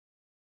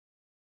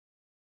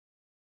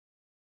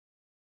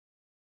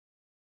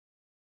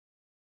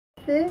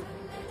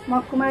म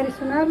कुमारी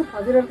सुनार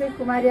हजुरहरुकै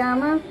कुमारी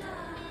आमा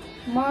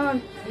म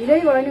ढिलै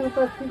भए नि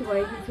उपस्थित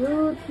भएकी छु।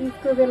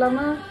 तीजको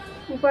बेलामा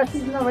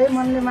उपस्थित नभए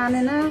मनले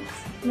मानेन।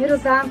 मेरो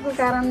दाँतको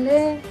कारणले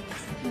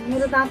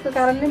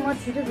म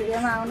छिटो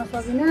भिडियोमा आउन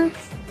सकिनँ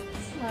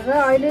र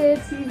अहिले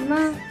तीजमा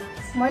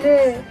मैले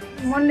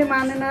मनले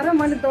मानेन र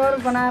मैले दर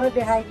बनाएर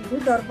देखाएकी छु।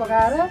 दर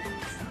पकाएर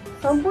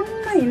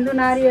सम्पूर्ण हिन्दू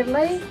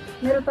नारीहरूलाई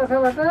मेरो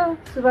तर्फबाट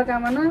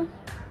शुभकामना।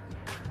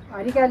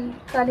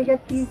 हरितालिका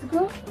तीजको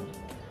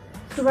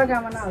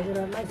शुभकामना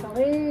हजुरहरूलाई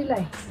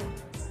सबैलाई।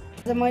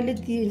 मैले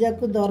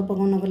तीजको दर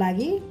पकाउनको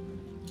लागि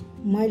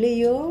मैले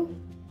यो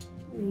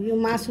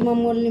मासुमा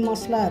मोल्ने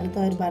मसलाहरू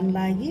तयार पार्न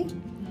लागि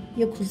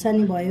यो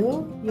खुर्सानी भयो,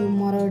 यो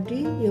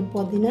मरौटी, यो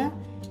पुदिना,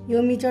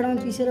 यो मिचडमा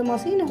पिसेर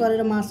मसिनो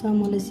गरेर मासुमा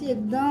मोलेपछि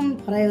एकदम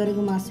फ्राई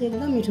गरेको मासु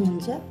एकदम मिठो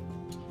हुन्छ।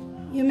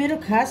 यो मेरो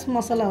खास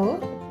मसला हो।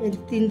 एक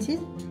 3 चीज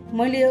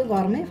मैले यो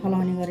घरमै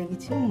फलाउने गरेकी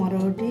छु।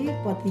 मरौटी,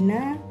 पुदिना,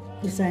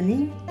 खुर्सानी।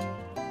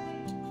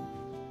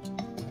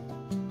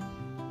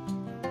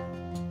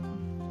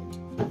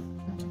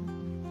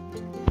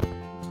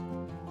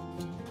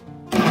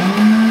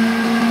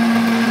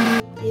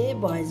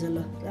 भएछ ल,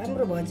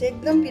 राम्रो भएछ।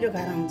 एकदम पिरो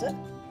खारा हुन्छ।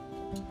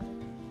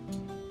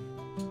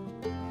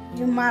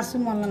 यो मासु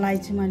मोल्न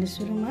लाएको छु मैले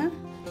सुरुमा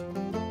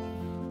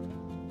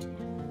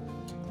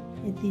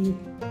यति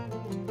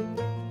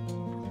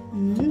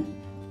नुन,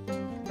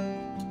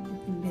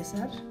 यति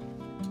बेसार,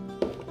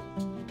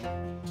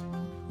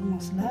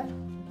 मसला,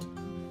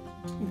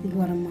 यति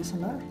गरम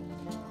मसला,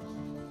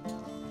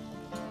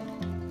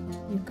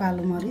 यो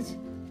कालो मरिच,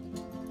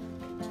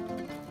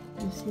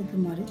 यो सेतो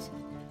मरिच,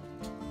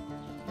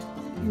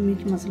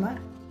 मीट मसला,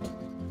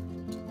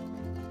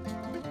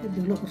 यो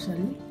धुलो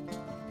खुर्सानी,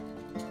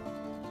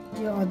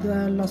 यो अदुवा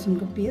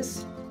लसुनको पेस्ट,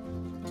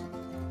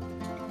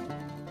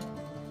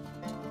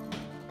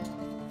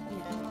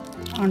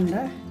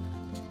 अंडा,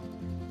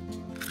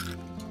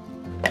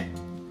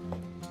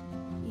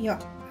 यो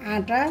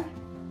आटा,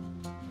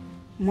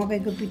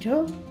 मकैको पिठो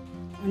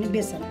अनि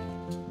बेसन,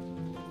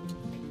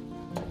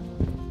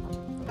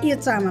 यो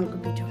चामलको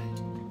पिठो,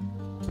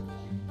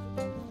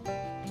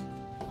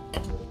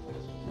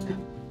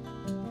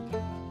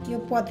 यो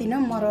पुदिना,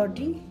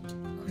 मरौटी,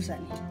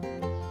 खुर्सानी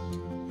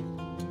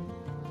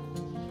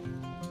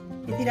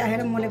यति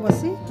राखेर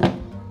मोलेपछि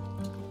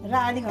र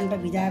आधी घण्टा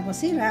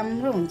भिजाएपछि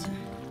राम्रो हुन्छ।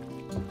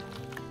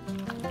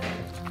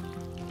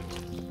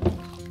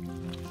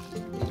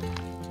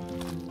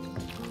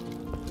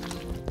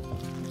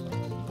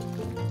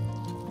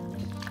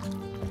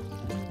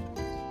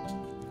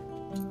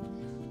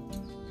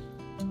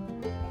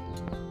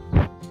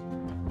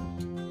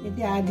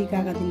 यति आधी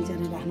काका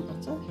दिनचर्या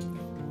राख्नुपर्छ।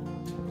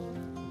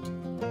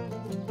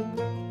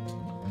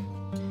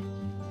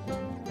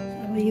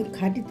 अब यो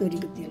खाटी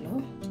तोरीको तेल हो।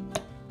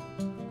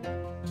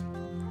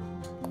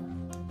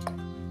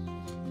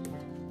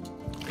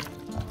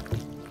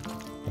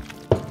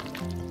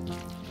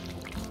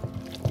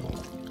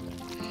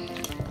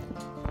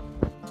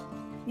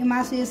 यो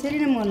मासु यसरी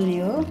नै मोल्ने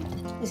हो।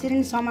 यसरी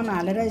नै सामान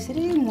हालेर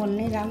यसरी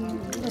मोल्ने,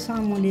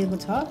 राम्रोसँग मोलिएको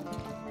छ।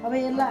 अब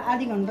यसलाई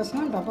आधी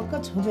घण्टासम्म ढपक्क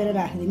छोपेर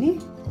राखिदिने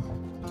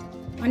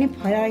अनि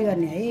फ्राई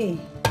गर्ने है।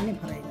 अनि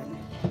फ्राई गर्ने।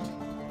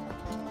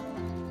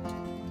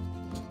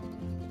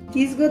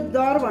 तीजको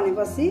दर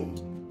भनेपछि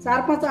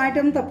 4-5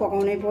 आइटम त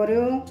पकाउनै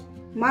पर्यो।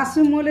 मासु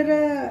मोलेर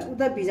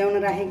उता भिजाउन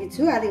राखेकी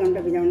छु, आधी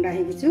घण्टा भिजाउन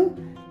राखेकी छु।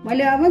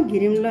 मैले अब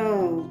घिरिम्लो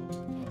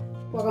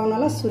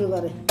पकाउनलाई सुरु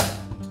गरेँ।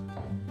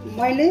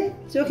 मैले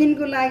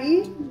चोखिनको लागि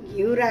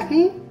घिउ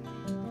राखेँ।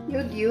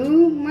 यो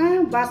घिउमा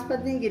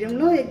बासमती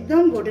घिरिम्लो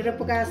एकदम घोटेर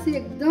पकाएपछि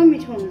एकदम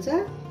मिठो हुन्छ।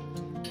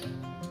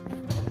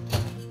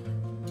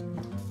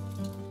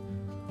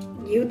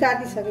 घिउ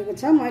तातिसकेको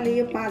छ। मैले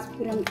यो 5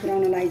 पुरान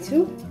फुराउन लागेको छु।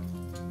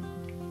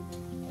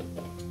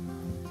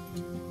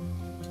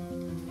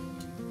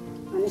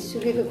 अनि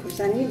सुकेको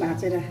खुर्सानी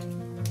भाँचेर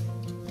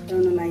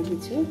फुराउन लागेको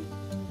छु।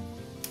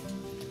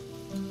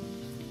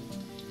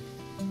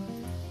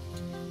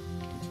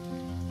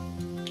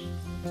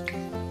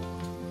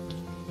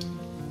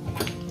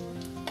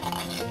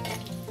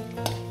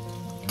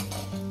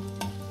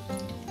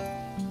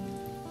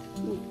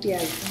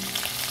 प्याज,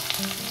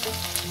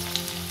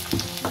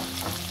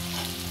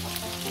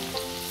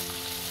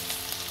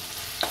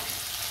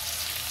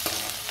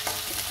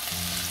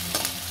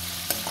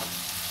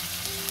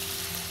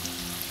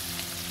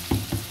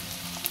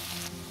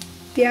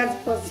 प्याज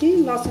पछि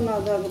लसुन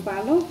अदुवाको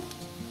पालो।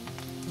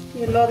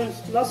 यो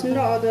लसुन र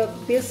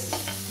अदुवाको पेस्ट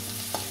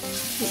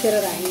पिसेर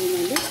राखेँ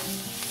मैले।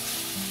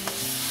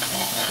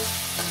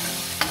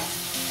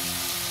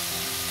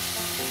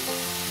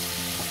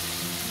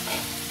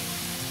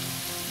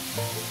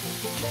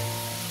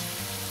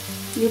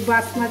 यो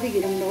बासमती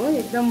घिरिम्लो हो।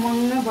 एकदम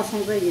महँगो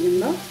बसाउँछ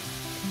घिरिम्लो।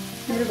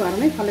 मेरो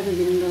घरमै फलेको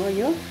घिरिम्लो हो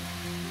यो।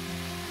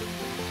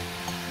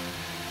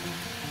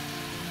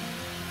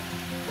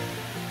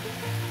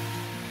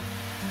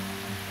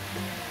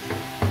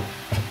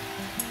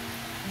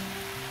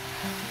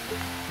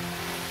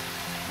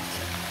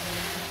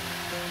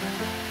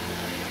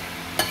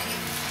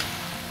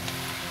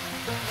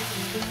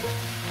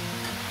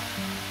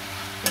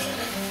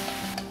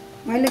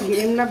 मैले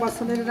घिरिमलाई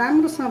बसालेर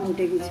राम्रोसँग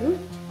भुटेकी छु।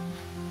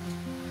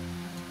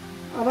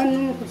 अब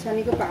नुन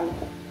खुर्सानीको पालो।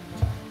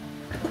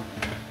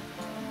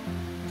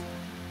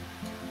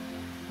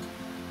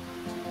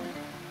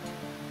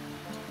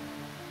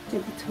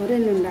 यति थोरै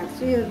नुन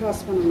राख्छु, यो रस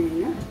बनाउने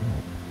होइन।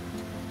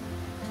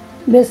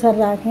 बेसार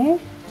राखेँ।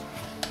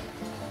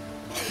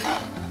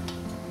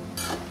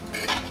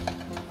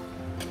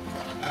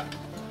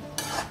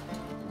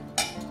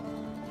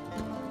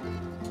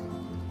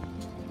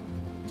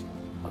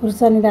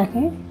 खुर्सानी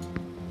राखेँ,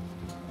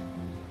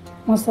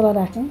 मसला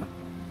राखेँ।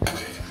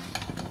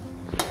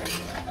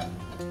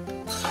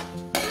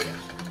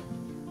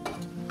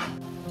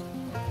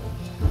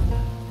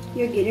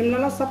 यो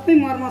घिरिमलाई सबै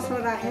मरमसला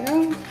राखेर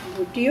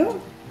भुटियो,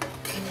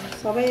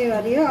 सबै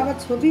गरियो। अब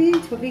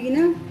छोपिकन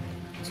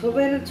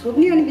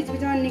छोप्ने अनि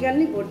बिचबिचमा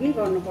निकाल्ने घोट्ने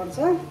गर्नुपर्छ।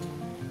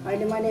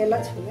 अहिले मैले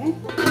यसलाई छोपेँ।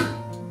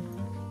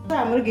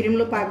 हाम्रो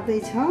घिरिमलो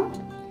पाक्दैछ।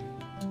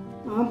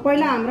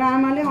 पहिला हाम्रो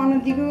आमाले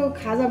अनदीको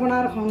खाजा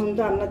बनाएर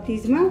खुवाउनुहुन्थ्यो हामीलाई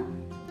तिजमा।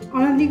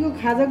 अनदीको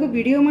खाजाको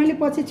भिडियो मैले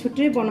पछि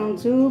छुट्टै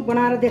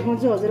बनाएर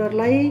देखाउँछु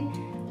हजुरहरूलाई।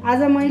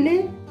 आज मैले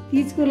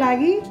तिजको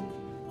लागि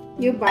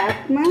यो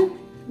भातमा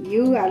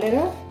घिउ हालेर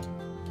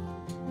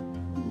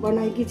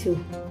बनाएकी छु।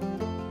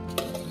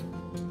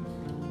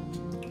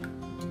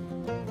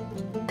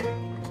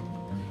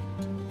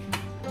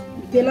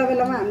 बेला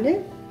बेलामा हामीले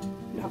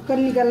ढक्कन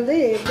निकाल्दै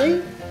हेर्दै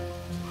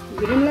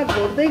घिरिमलाई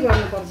घोट्दै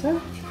गर्नुपर्छ।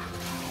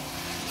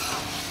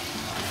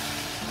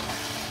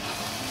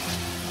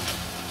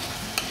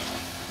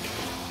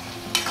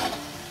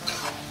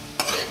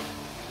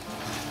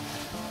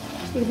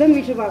 एकदम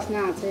मिठो बास्ना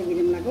आउँछ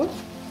घिरिमलाको।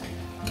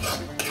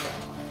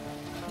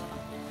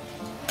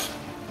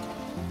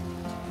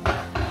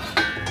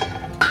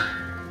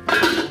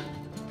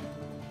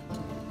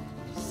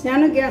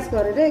 सानो ग्यास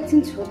गरेर एकछिन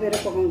छोपेर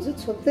पकाउँछु।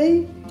 छोप्दै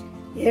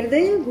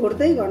हेर्दै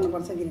घोट्दै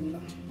गर्नुपर्छ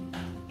घिरिमलाई।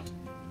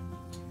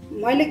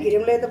 मैले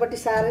घिरिमलाई यतापट्टि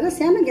सारेर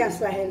सानो ग्यास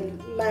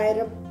लाएर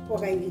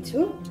पकाएकी छु।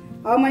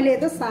 अब मैले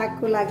यता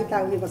सागको लागि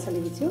ताउली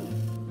बसालेकी छु।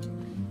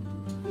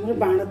 हाम्रो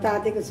भाँडो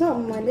तातेको छ। अब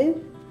मैले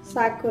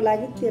सागको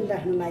लागि तेल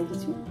राख्न लागेकी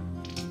छु।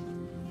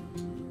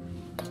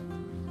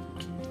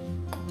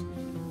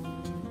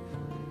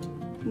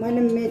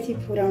 मैले मेथी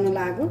फुराउन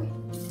लाग्यो।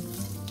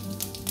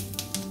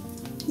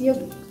 यो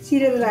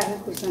चिरेर राखेको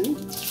खुर्सानी।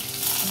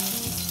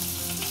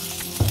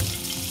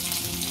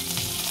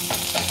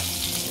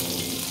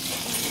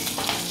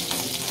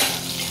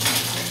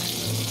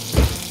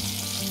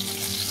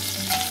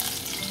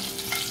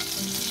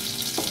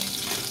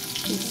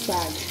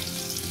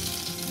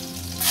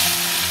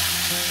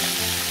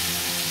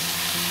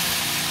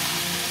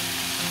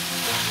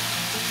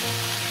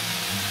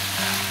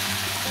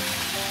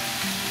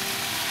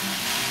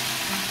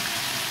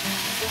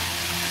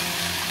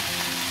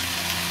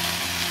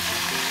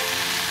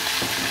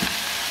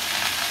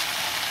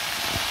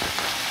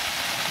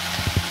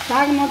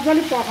 साग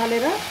मजाले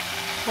पखालेर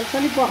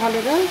खल्छली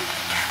पखालेर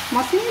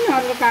मसिनो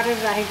गरेर काटेर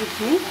राखेको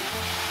छु।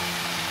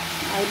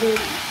 अहिले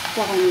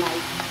पकाउन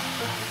लाग्यो।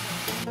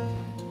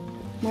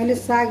 मैले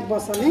साग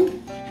बसालेँ।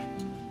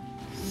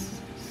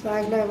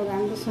 सागलाई अब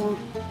राम्रोसँग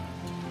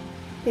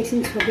एकछिन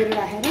छोपेर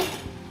राखेर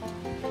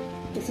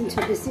एकछिन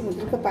छोपेपछि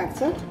भुत्रुक्क पाक्छ।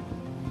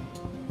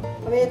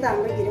 अब यता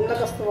हाम्रो घिरिमलाई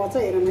कस्तो भएछ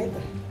हेरौँ है त।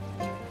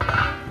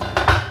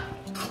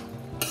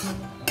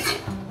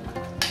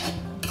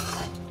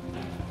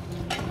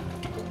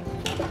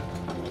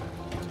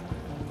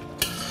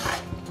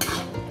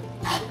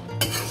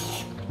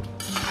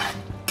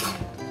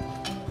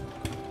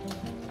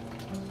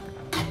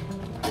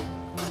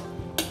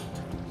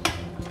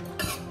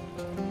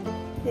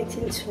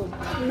 एकछिन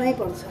छोप्नै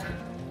पर्छ।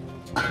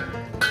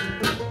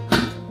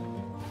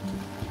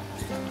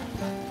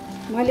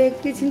 मैले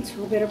एकैछिन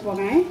छोपेर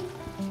पकाएँ।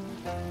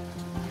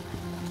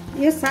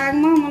 यो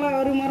सागमा मलाई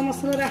अरू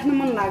मरमसला राख्न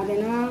मन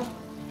लाग्दैन।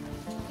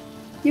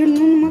 यो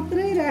नुन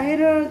मात्रै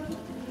राखेर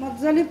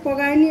मजाले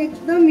पकायो नि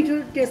एकदम मिठो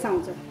टेस्ट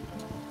आउँछ।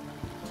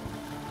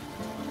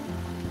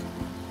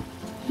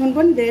 नुन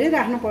पनि धेरै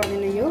राख्नु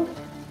पर्दैन यो,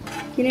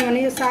 किनभने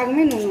यो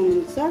सागमै नुन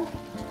हुन्छ।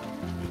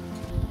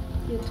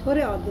 यो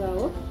थोरै अदुवा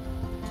हो।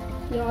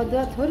 यो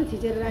अदुवा थोरै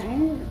थिचेर राखेँ,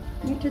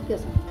 मिठो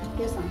टेस्ट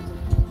आउँछ।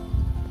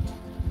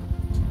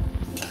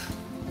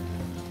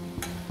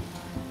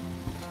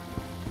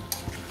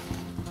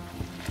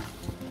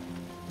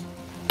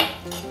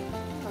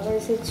 अब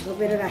यसरी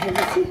छोपेर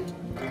राखेपछि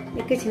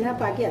एकैछिनमा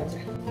पाकिहाल्छ।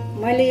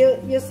 मैले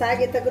यो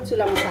साग यताको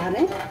चुलामा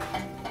सारेँ।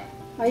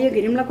 अब यो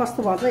घिरिमलाई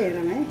कस्तो भएछ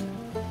हेरौँ है।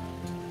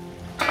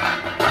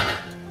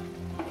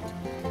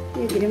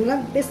 यो घिरिमलाई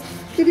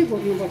बेसरी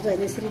घोट्नुपर्छ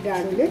अहिले यसरी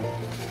डाडुले।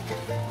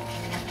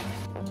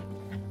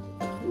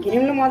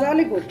 घिरिमलाई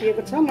मजाले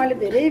घोटिएको छ। मैले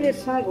धेरै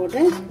बेरसम्म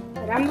घोटेँ।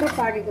 राम्रो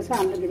पाकेको छ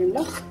हाम्रो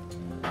घिरिमलाई।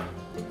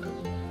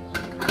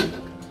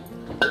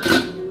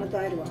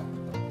 तयार भयो।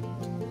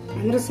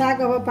 हाम्रो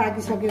साग अब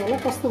पाकिसक्यो होला।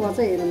 कस्तो भएछ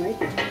हेरौँ है।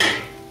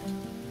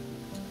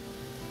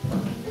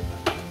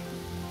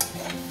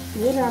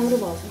 यो राम्रो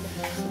भएछ,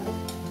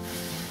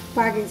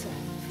 पाकेको छ।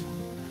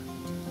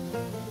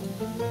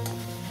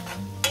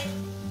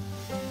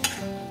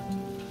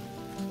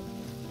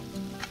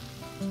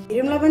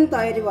 हिरिम्ला पनि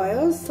तयारी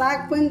भयो, साग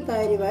पनि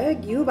तयारी भयो,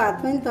 घिउ भात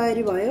पनि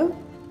तयारी भयो।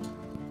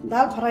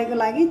 दाल फ्राईको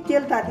लागि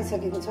तेल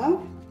तातिसकेको छ।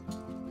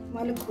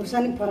 मैले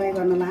खुर्सानी फ्राई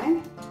गर्न लाएँ।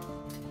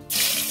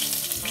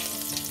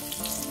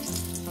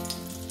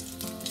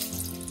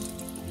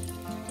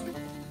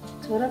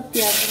 थोड़ा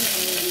प्याज पनि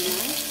फ्राई गर्न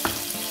लाएँ।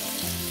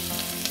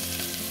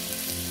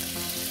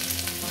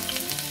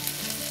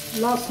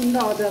 लसुन र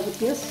अदुवाको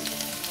पेस्ट,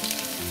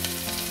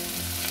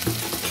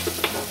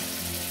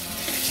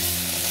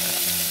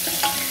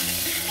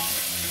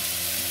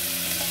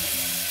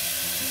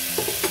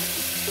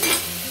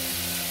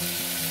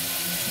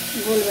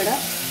 गोलभेडा,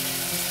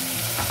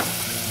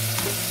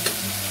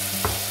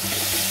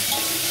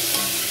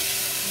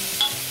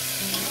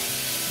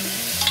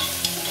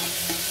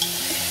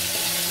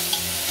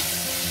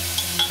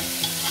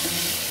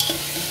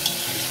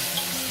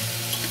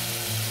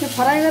 त्यो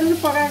फ्राई गरेर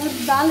पकाएको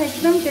दाल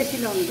एकदम टेस्टी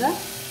हुन्छ।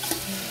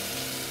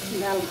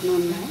 दाल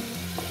बनाउनुलाई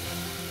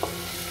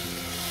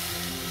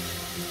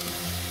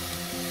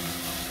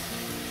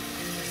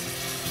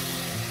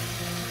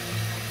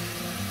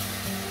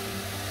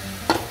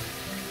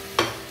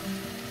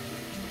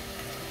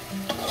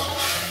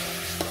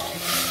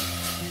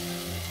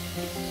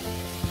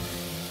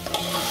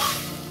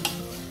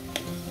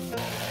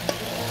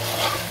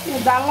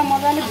दाललाई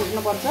मजाले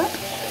भुट्नुपर्छ।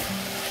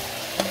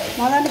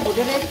 मजाले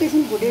भुटेर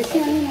एकैछिन भुटेपछि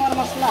अनि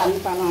मरमसला हाल्नु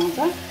पालो आउँछ।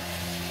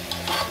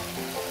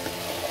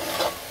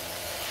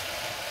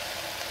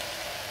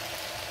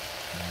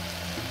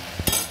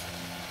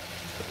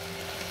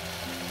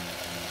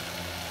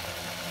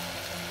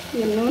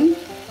 यो नुन,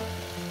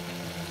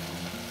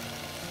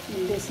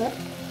 बेसर,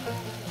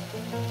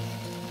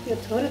 यो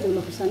थोरै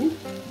धुलो खुर्सानी,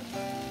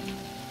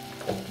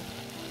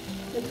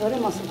 यो थोरै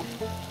मसला,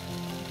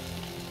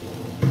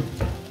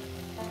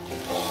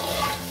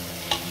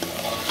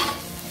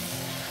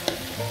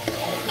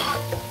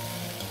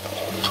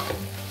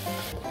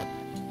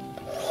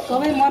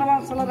 सबै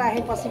मरमसला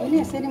राखेपछि पनि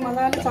यसरी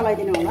मजाले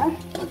चलाइदिनु होला,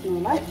 भुट्नु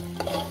होला।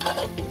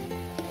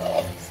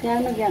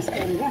 सानो ग्यास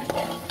गरेर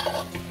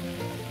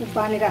यो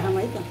पानी राखौँ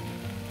है त।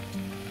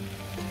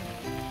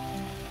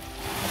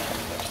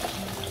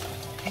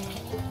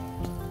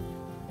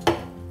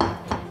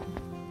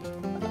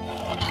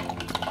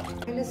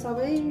 मैले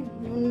सबै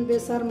नुन,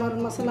 बेसर,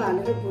 मरमसला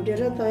हालेर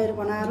भुटेर तयार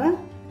बनाएर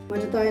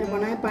मैले तयार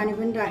बनाएँ। पानी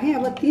पनि राखेँ।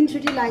 अब 3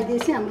 सिटी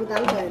लगाइदिएपछि हाम्रो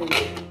दाल तयार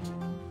हुन्छ।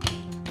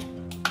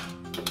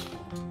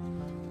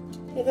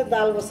 यता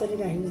दाल बसाली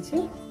राखेको छु।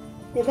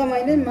 यता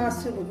मैले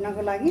मासु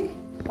भुट्नको लागि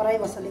कराई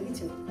बसालेकी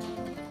छु।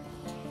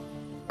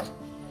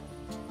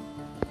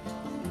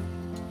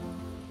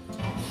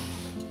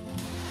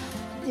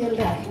 तेल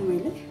राखेँ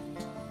मैले।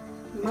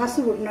 मासु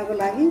भुट्नको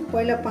लागि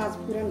पहिला 5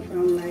 पुरान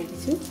फुराउन लागेकी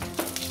छु।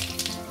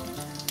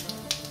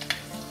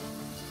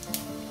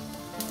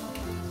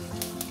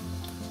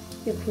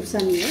 यो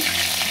खुर्सानी हो,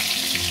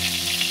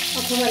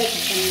 अखबारे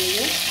खुर्सानी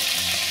हो।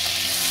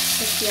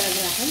 प्याज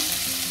राखेँ।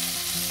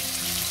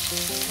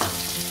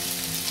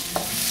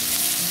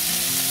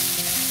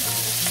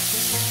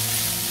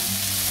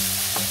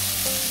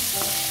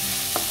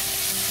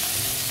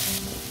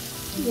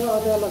 यो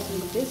अदुवा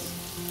लसुनको पेस्ट,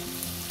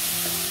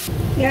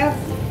 प्याज,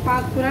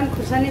 5 पुरान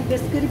खुर्सानी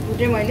बेस गरी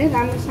भुटेँ मैले।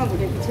 राम्रोसँग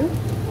भुटेको छु।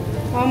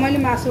 अब मैले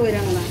मासु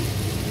ओइरान लाएँ।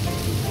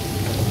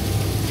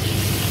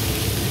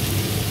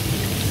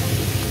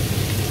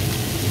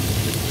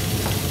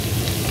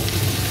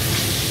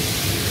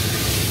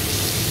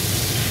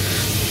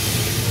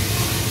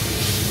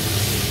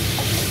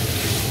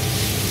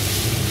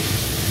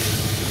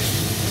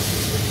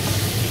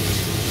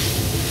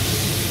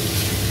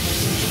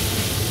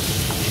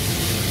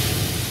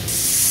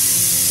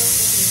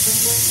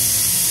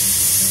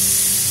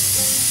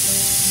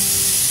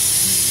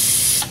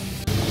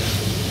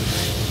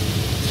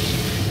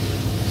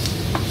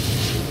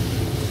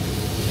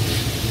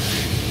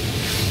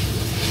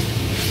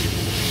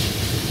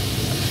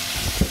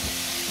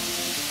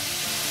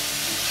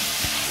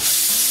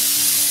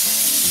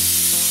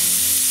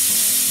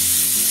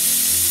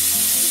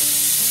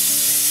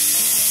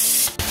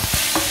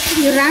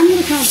 यो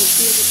राम्रोसँग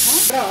भुटिएको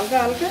छ र हल्का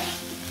हल्का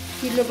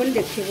चिल्लो पनि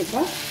देखिएको छ।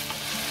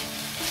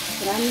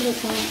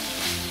 राम्रोसँग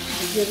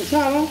भुटिएको छ।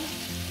 अब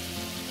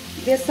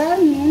बेसार,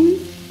 नुन,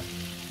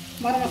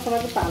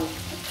 मरमसलाको ताल,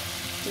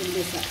 यो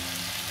बेसार,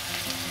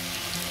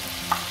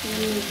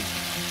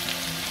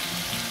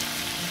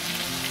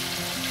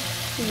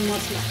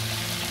 मसला,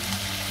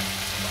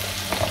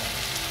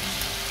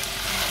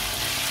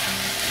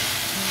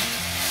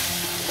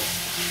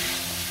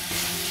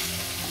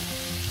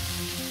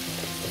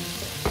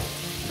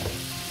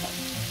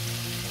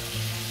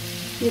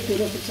 ये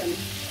धुलो खुर्सानी,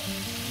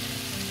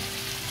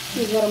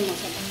 ये गरम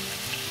मसाला,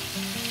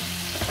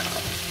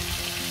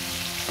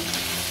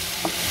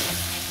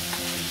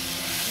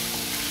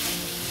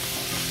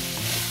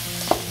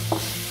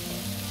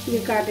 ये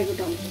काटेको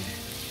टमाटर,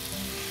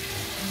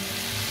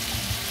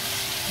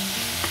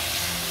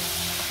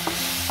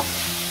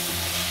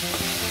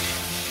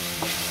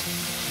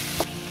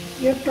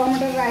 यो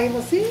टमाटर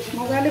राखेपछि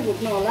मजाले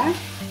भुट्नु होला।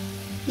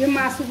 यो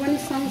मासु पनि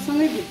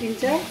सँगसँगै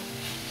भुटिन्छ।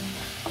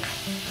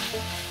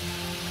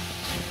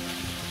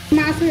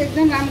 मासु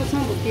एकदम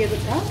राम्रोसँग भुटिएको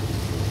छ।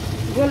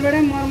 गोलभेडा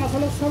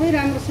मरमसला सबै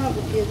राम्रोसँग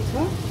भुटिएको छ।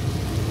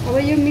 अब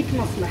यो मिट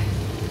मसला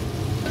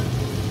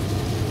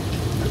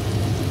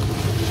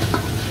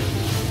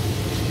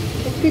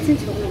एकैछिन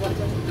छोड्नुपर्छ।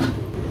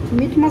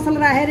 मिट मसला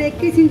राखेर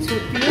एकैछिन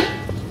छोड्दियो।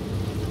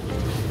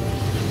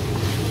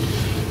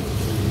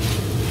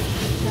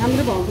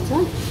 राम्रो भएको छ।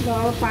 ल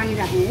अब पानी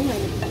राख्ने है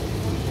मैले।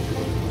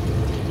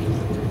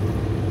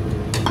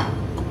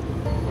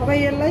 अब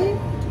यसलाई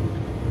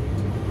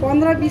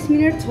 15-20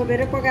 मिनट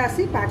छोपेर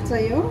पकाएपछि पाक्छ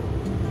यो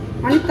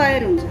अनि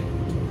तयार हुन्छ।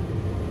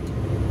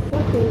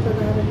 तेल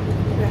तताएर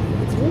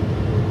राखेको छु।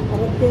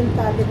 अब तेल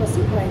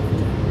तातेपछि फ्राई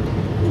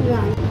हुन्छ।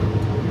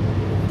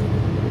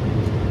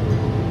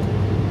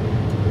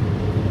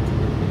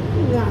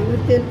 हाम्रो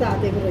तेल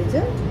तातेको रहेछ।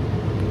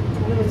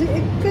 भनेपछि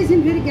एकैछिन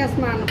फेरि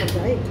ग्यासमा हाल्नुपर्छ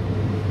है।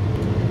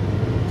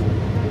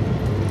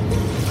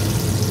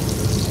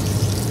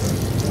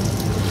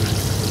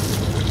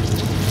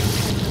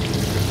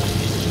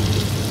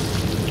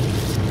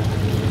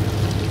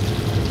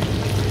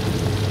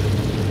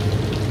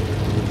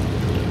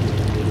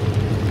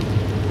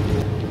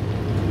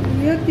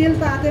 यो तेल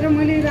तातेर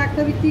मैले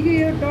राख्दा बित्तिकै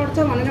यो डढ्छ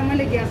भनेर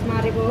मैले ग्यास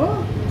मारेको हो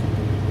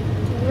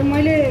र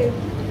मैले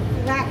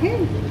राखेँ।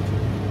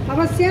 अब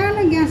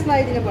सानो ग्यास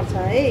लगाइदिनुपर्छ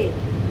है।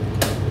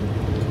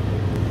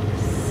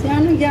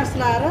 सानो ग्यास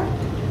लाएर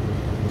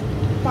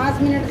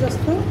 5 मिनट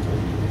जस्तो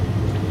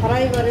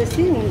फ्राई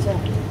गरेपछि हुन्छ।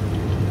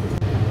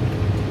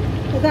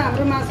 यता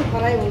हाम्रो मासु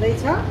फ्राई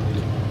हुँदैछ।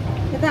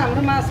 यता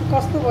हाम्रो मासु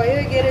कस्तो भयो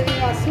ग्रेभी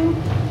मासु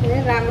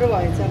राम्रो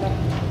भएछ ल।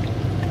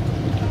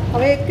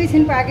 अब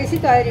एकैछिन पाकेपछि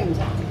तयारी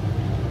हुन्छ।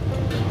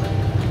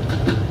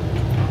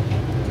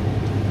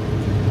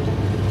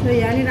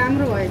 यहाँ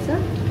राम्रो भएछ।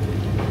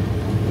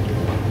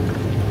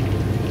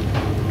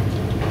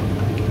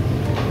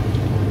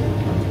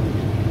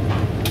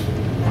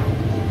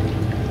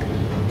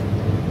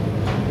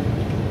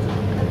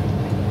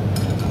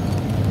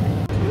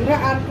 हाम्रो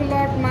अर्को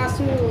लट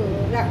मासु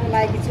राख्न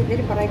लागेको छु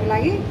फेरि फ्राईको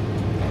लागि।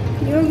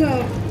 यो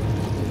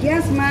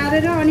ग्यास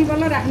मारेर अनि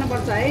बल्ल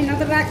राख्नुपर्छ है।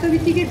 नत्र राख्दा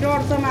बित्तिकै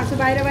डढ्छ मासु,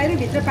 बाहिर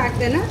भित्र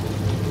पाक्दैन।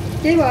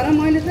 त्यही भएर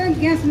मैले त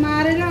ग्यास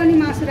मारेर अनि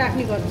मासु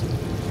राख्ने गर्छु।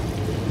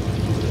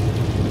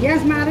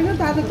 ग्यास मारेर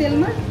तातो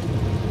तेलमा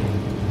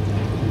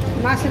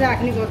मासु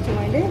राख्ने गर्छु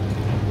मैले।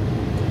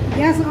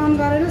 ग्यास अन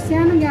गरेर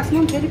सानो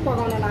ग्यासमा फेरि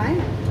पकाउन लाएँ।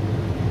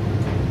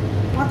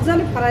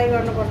 मजाले फ्राई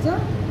गर्नुपर्छ।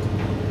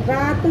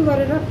 रातो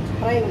गरेर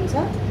फ्राई हुन्छ।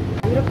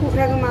 हाम्रो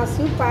कुखुराको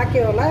मासु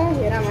पाक्यो होला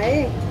हेरौँ है।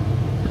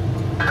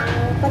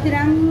 कति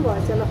राम्रो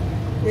भएछ ल।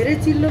 धेरै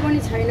चिल्लो पनि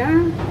छैन।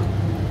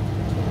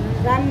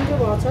 राम्रो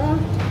भएछ।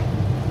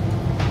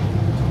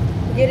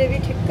 ग्रेभी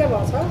ठिक्क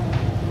भएछ।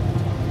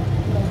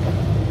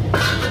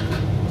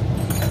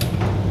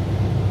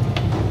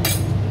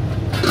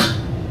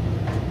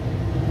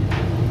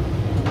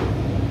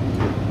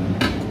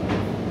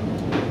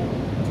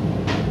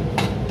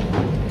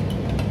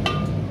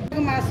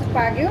 मासु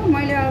पाक्यो।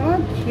 मैले अब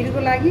खिरको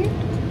लागि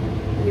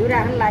घिउ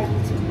राख्न लागेको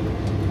छु।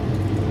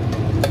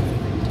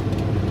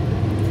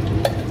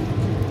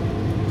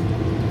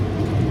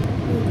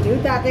 घिउ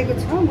तातेको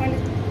छ। मैले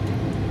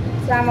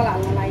चामल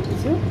हाल्न लागेको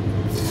छु।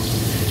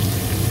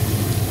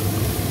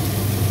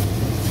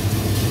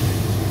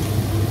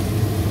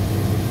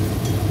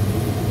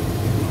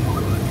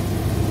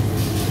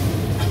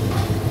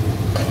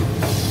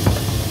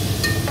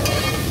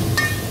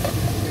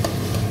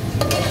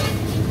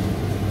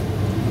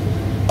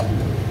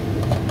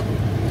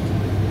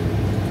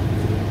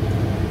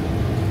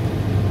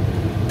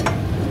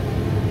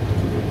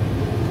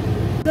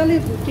 मजाले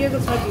भुटिएको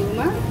छ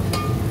घिउमा।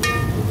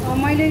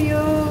 मैले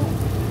यो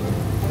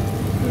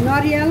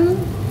नरिवल,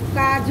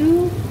 काजु,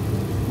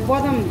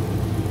 बदाम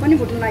पनि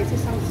भुट्न लागेको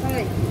छु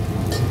सँगसँगै।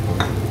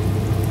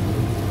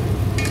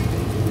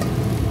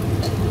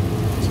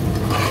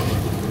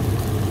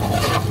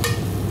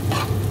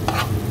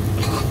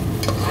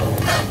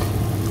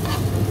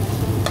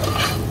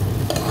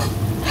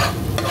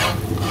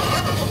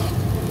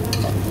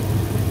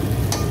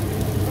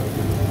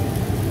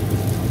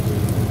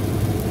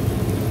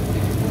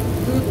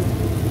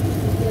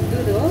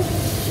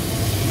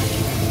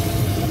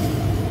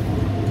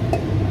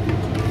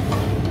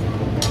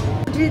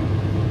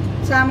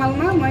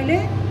 चामलमा मैले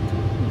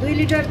 2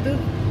 लिटर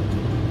दुधमा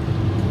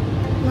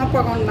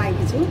पकाउन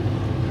लागेको छु।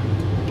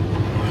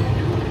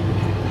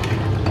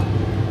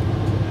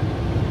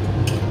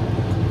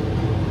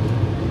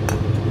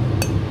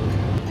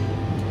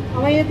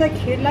 अब यता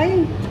खिरलाई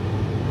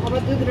अब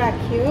दुध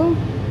राखियो।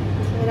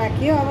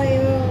 अब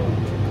यो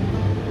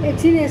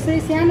एकछिन यसै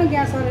सानो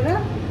ग्यास गरेर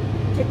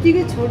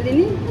यत्तिकै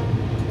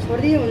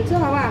छोडिदिए हुन्छ।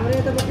 अब हाम्रो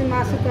यतापट्टि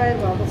मासु तयार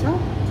भएको छ।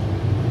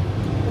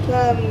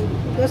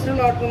 दोस्रो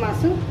लटको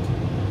मासु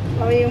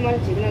अब यो मैले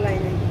झिक्न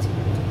लागिरहेको छु।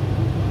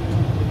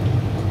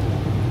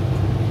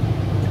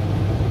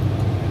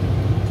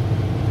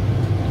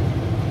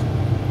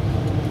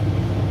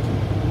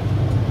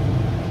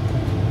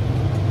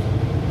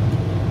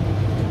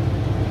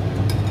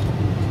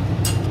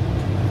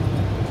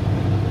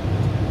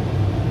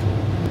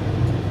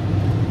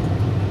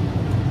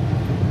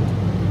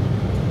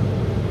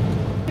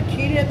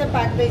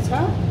 पाक्दैछ।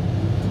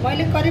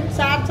 मैले करिब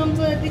 4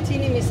 चम्चा जति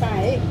चिनी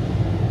मिसाएँ।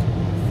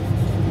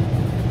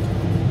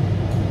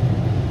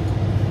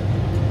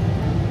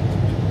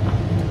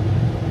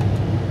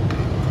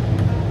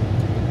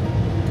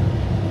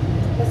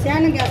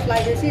 सानो ग्यास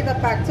लागेपछि यता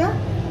पाक्छ।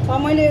 अब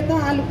मैले यता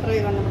आलु फ्राई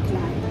गर्न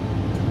लगाएँ।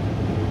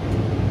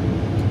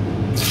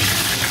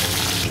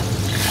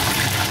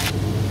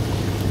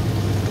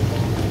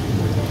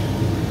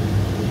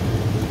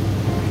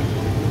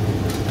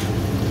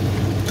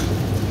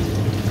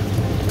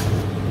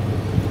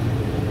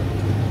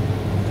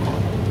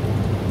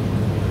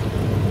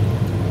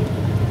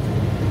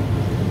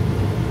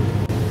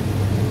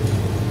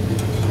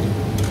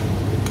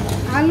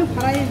 आलु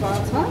फ्राई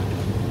भएछ।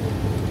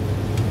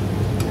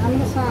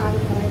 राम्रोसँग आलु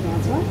फ्राई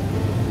भएछ।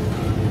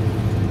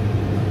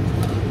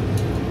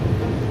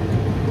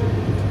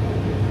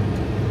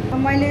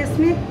 मैले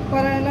यसमा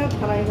करेला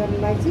फ्राई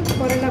गर्नलाई चाहिँ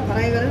करेला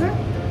फ्राई गरेर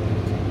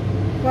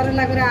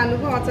करेलाको र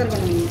आलुको अचार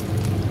बनाउने।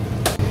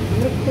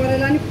 हाम्रो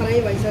करेला नि फ्राई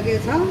भइसकेको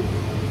छ।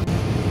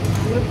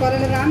 हाम्रो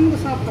करेला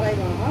राम्रोसँग फ्राई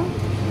भयो।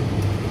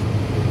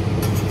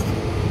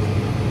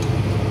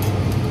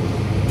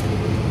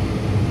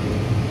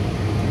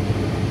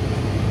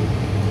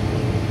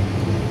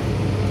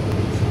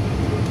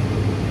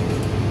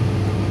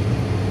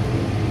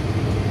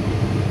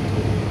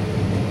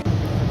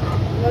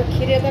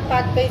 खिर त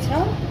पाक्दैछ।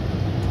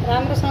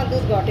 राम्रोसँग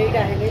दुध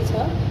घटाइराखेकै छ।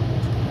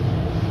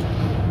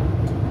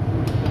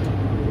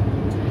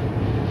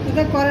 त्यो त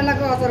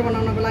करेलाको अचार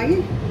बनाउनको लागि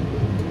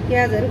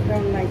प्याजहरू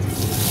फ्राउनलाई छ।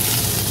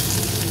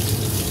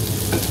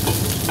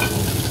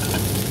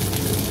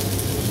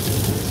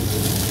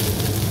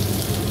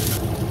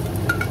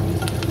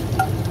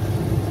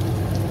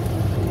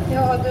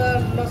 त्यो अदुवा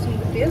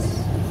लसुनको पेस्ट,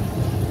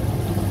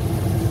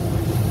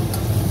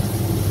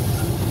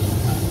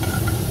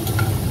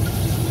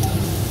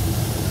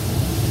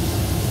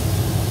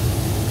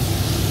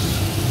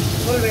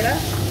 गोलभेडा,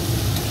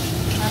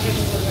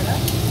 आँखेको गोलभेडा,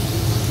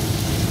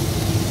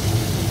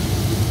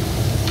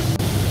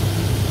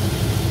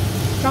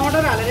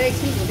 टमाटर हालेर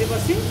एकछिन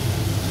भुटेपछि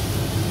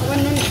अब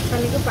नुन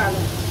खोर्सानीको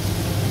पालो,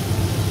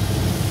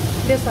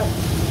 बेसार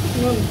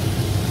नुन,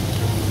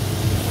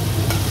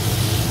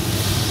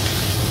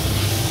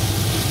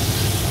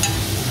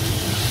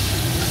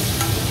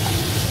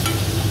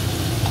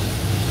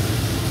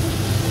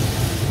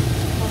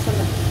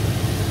 मसला,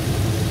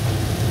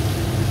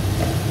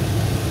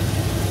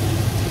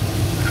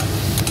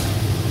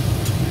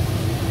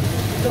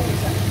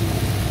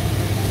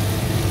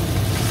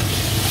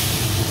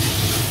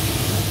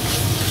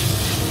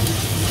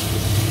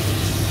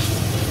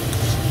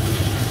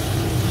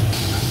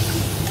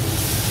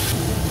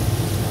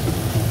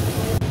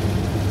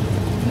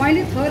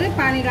 मैले थोरै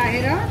पानी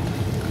राखेर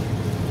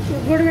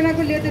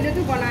गोडबेडाको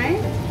लेतो बनाएँ।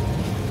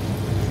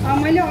 अब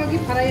मैले अघि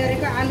फ्राई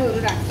गरेको आलुहरू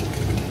राख्छु।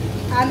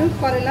 आलु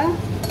करेला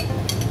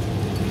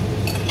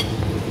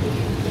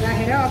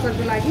राखेर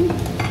अचारको लागि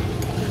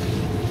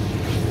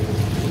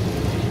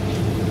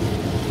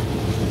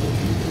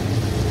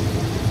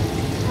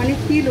अनि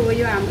तिल हो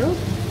यो हाम्रो।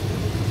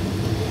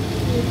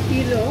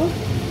 तिल हो।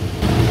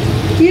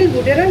 तिल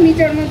भुटेर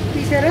मिक्सरमा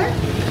पिसेर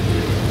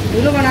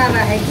धुलो बनाएर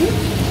राखेको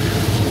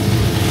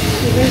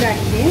त्यो पनि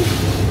राखिदिएँ।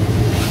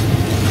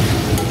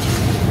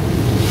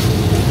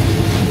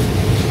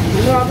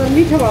 हाम्रो अब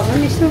मिठो भएको छ,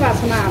 मिठो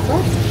बासना आउँछ।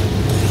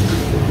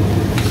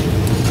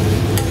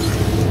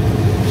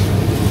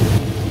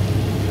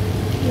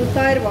 यो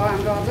तयार भयो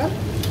हाम्रो अचार।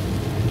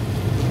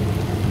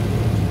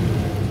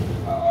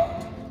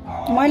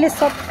 मैले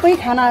सबै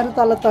खानाहरू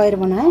तल तयार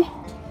बनाएँ।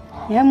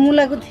 यहाँ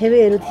मुलाको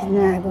थेवेहरू थिच्न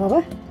आएको। अब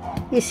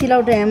यो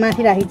सिलौटो यहाँ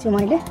माथि राखेको छु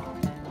मैले।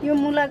 यो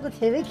मुलाको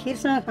थेवे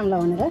खिरसँग खाउँला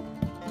भनेर।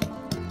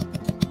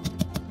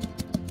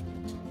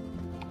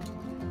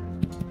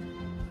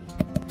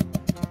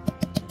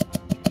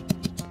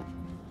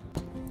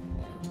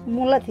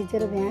 मुला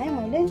थिचेर भ्याएँ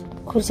मैले।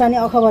 खुर्सानी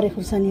अखबारे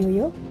खुर्सानी हो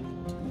यो।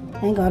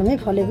 यहाँ घरमै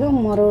फलेको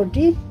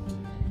मरौटी,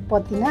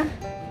 पतिना,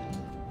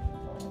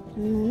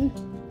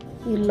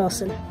 यो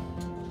लसुन।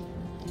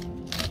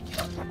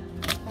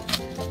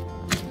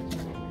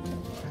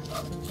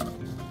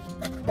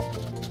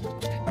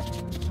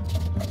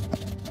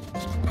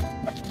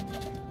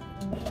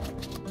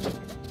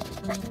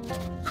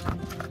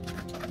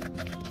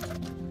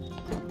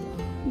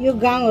 यो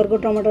गाउँघरको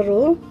टमाटर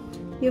हो।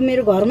 यो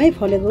मेरो घरमै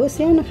फलेको हो,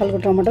 सानो खालको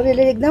टमाटर।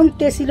 यसले एकदम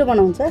टेसिलो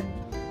बनाउँछ।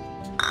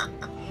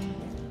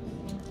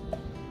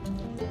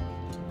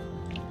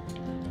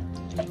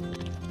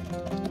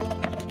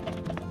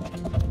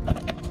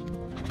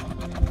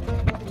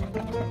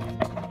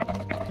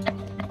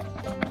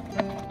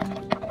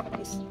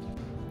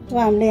 अब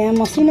हामीले यहाँ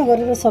मसिनो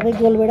गरेर सबै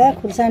गोलभेडा,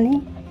 खुर्सानी,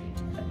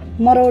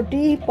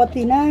 मरौटी,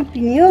 पतिना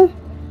पिनियो।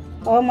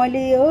 अब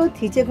मैले यो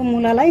थिचेको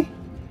मुलालाई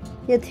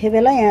यो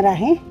थेवेलाई यहाँ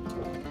राखेँ।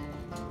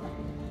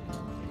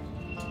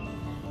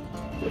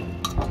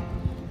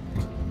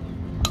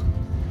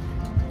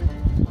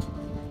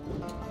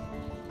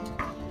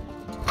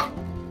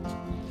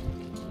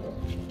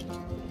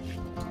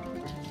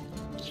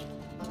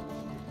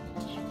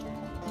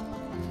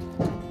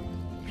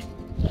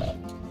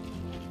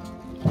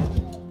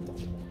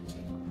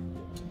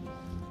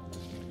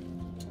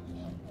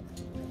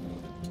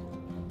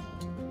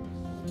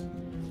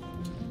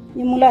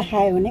 यो मुला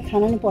खायो भने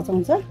खाना नि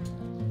पचाउँछ,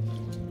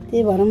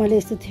 त्यही भएर मैले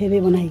यस्तो थेबे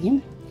बनाइदिएँ।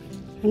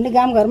 हामीले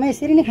गाउँघरमा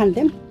यसरी नै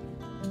खान्थ्यौँ।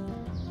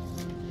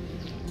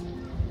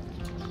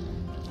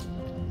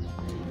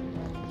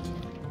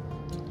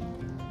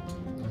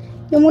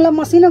 यो मुला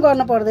मसिनो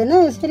गर्न पर्दैन,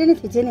 यसरी नै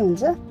थिचे नै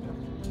हुन्छ।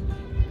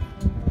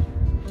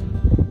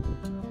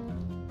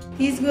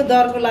 तीजको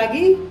दरको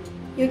लागि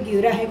यो घिउ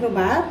राखेको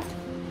भात,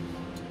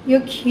 यो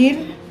खिर,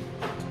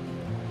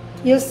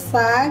 यो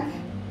साग,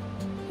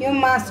 यो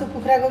मासु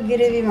कुखुराको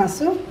ग्रेभी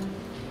मासु,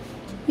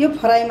 यो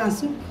फ्राई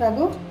मासु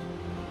कुखुराको,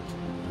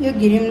 यो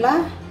घिरिम्ला,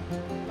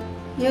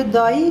 यो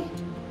दही,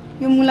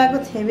 यो मुलाको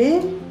थेबे,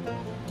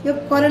 यो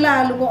करेला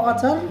आलुको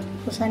अचार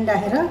खुर्सानी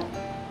राखेर,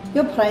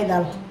 यो फ्राई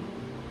दाल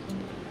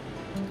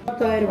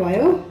तयार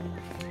भयो।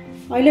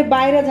 अहिले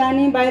बाहिर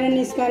जाने, बाहिर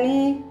निस्कने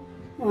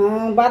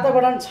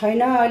वातावरण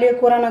छैन। अहिले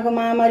कोरोनाको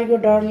महामारीको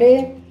डरले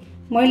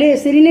मैले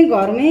यसरी नै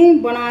घरमै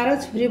बनाएर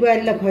छोरी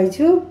बुहारीलाई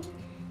खुवाइछु।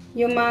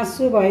 यो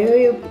मासु भयो,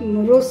 यो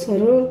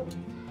रोसहरू,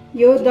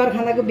 यो दर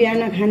खाँदाको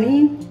बिहान खाने,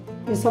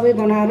 यो सबै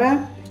बनाएर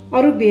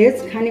अरू भेज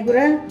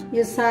खानेकुरा,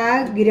 यो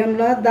साग,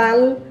 घिरम्ला, दाल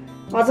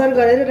अचार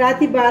गरेर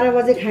राति 12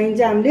 बजे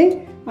खाइन्छ हामीले।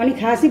 अनि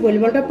खासी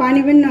भोलिपल्ट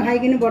पानी पनि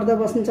नखाइकन व्रत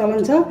बस्ने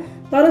चलन छ।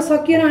 तर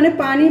सकिएन भने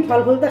पानी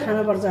फलफुल त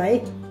खानुपर्छ है।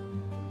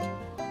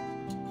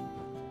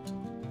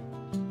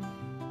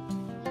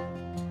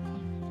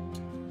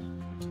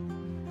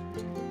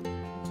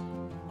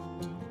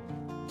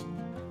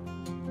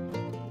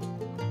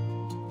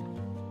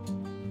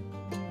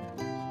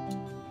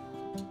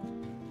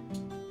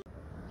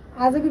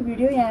 आजको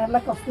भिडियो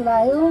यहाँहरूलाई कस्तो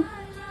लाग्यो?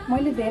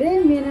 मैले धेरै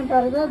मेहनत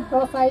गरेर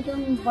 10 आइटम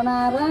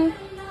बनाएर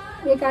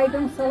 1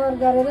 आइटम सलर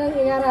गरेर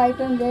 11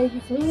 आइटम ल्याएकी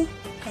छु।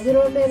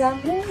 हजुरहरूले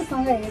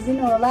राम्रैसँग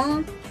हेरिदिनु होला।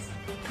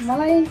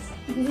 मलाई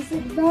विशेष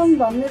एकदम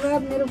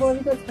धन्यवाद। मेरो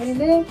बबीको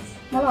छोरीले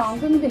मलाई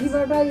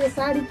हङकङदेखिबाट यो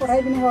साडी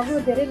पठाइदिनु भएको।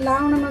 धेरै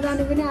लाउन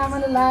नजाने पनि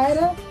आमाले लाएर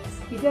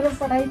भिटेर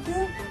पठाइछु।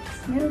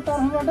 मेरो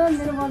तर्फबाट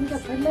मेरो बबीको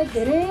छोरीलाई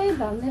धेरै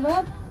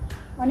धन्यवाद।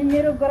 अनि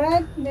मेरो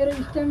ग्राहक, मेरो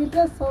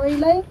इष्टमित्र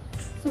सबैलाई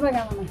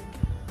शुभकामना।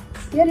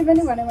 फेरि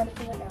पनि भने मैले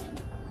शुभकामना।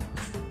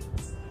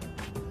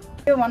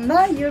 योभन्दा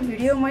यो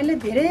भिडियो मैले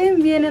धेरै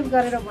मेहनत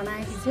गरेर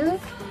बनाएकी छु।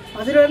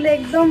 हजुरहरूले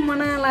एकदम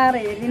मना लाएर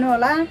हेरिदिनु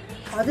होला।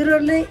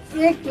 हजुरहरूले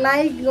 1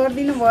 लाइक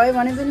गरिदिनु भयो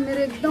भने पनि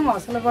मेरो एकदम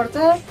हौसला बढ्छ।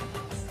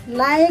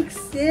 लाइक,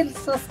 सेयर,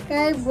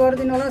 सब्सक्राइब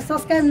गरिदिनु होला।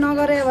 सब्सक्राइब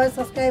नगरे भए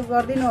सब्सक्राइब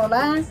गरिदिनु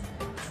होला।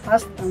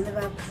 हस्,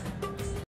 धन्यवाद।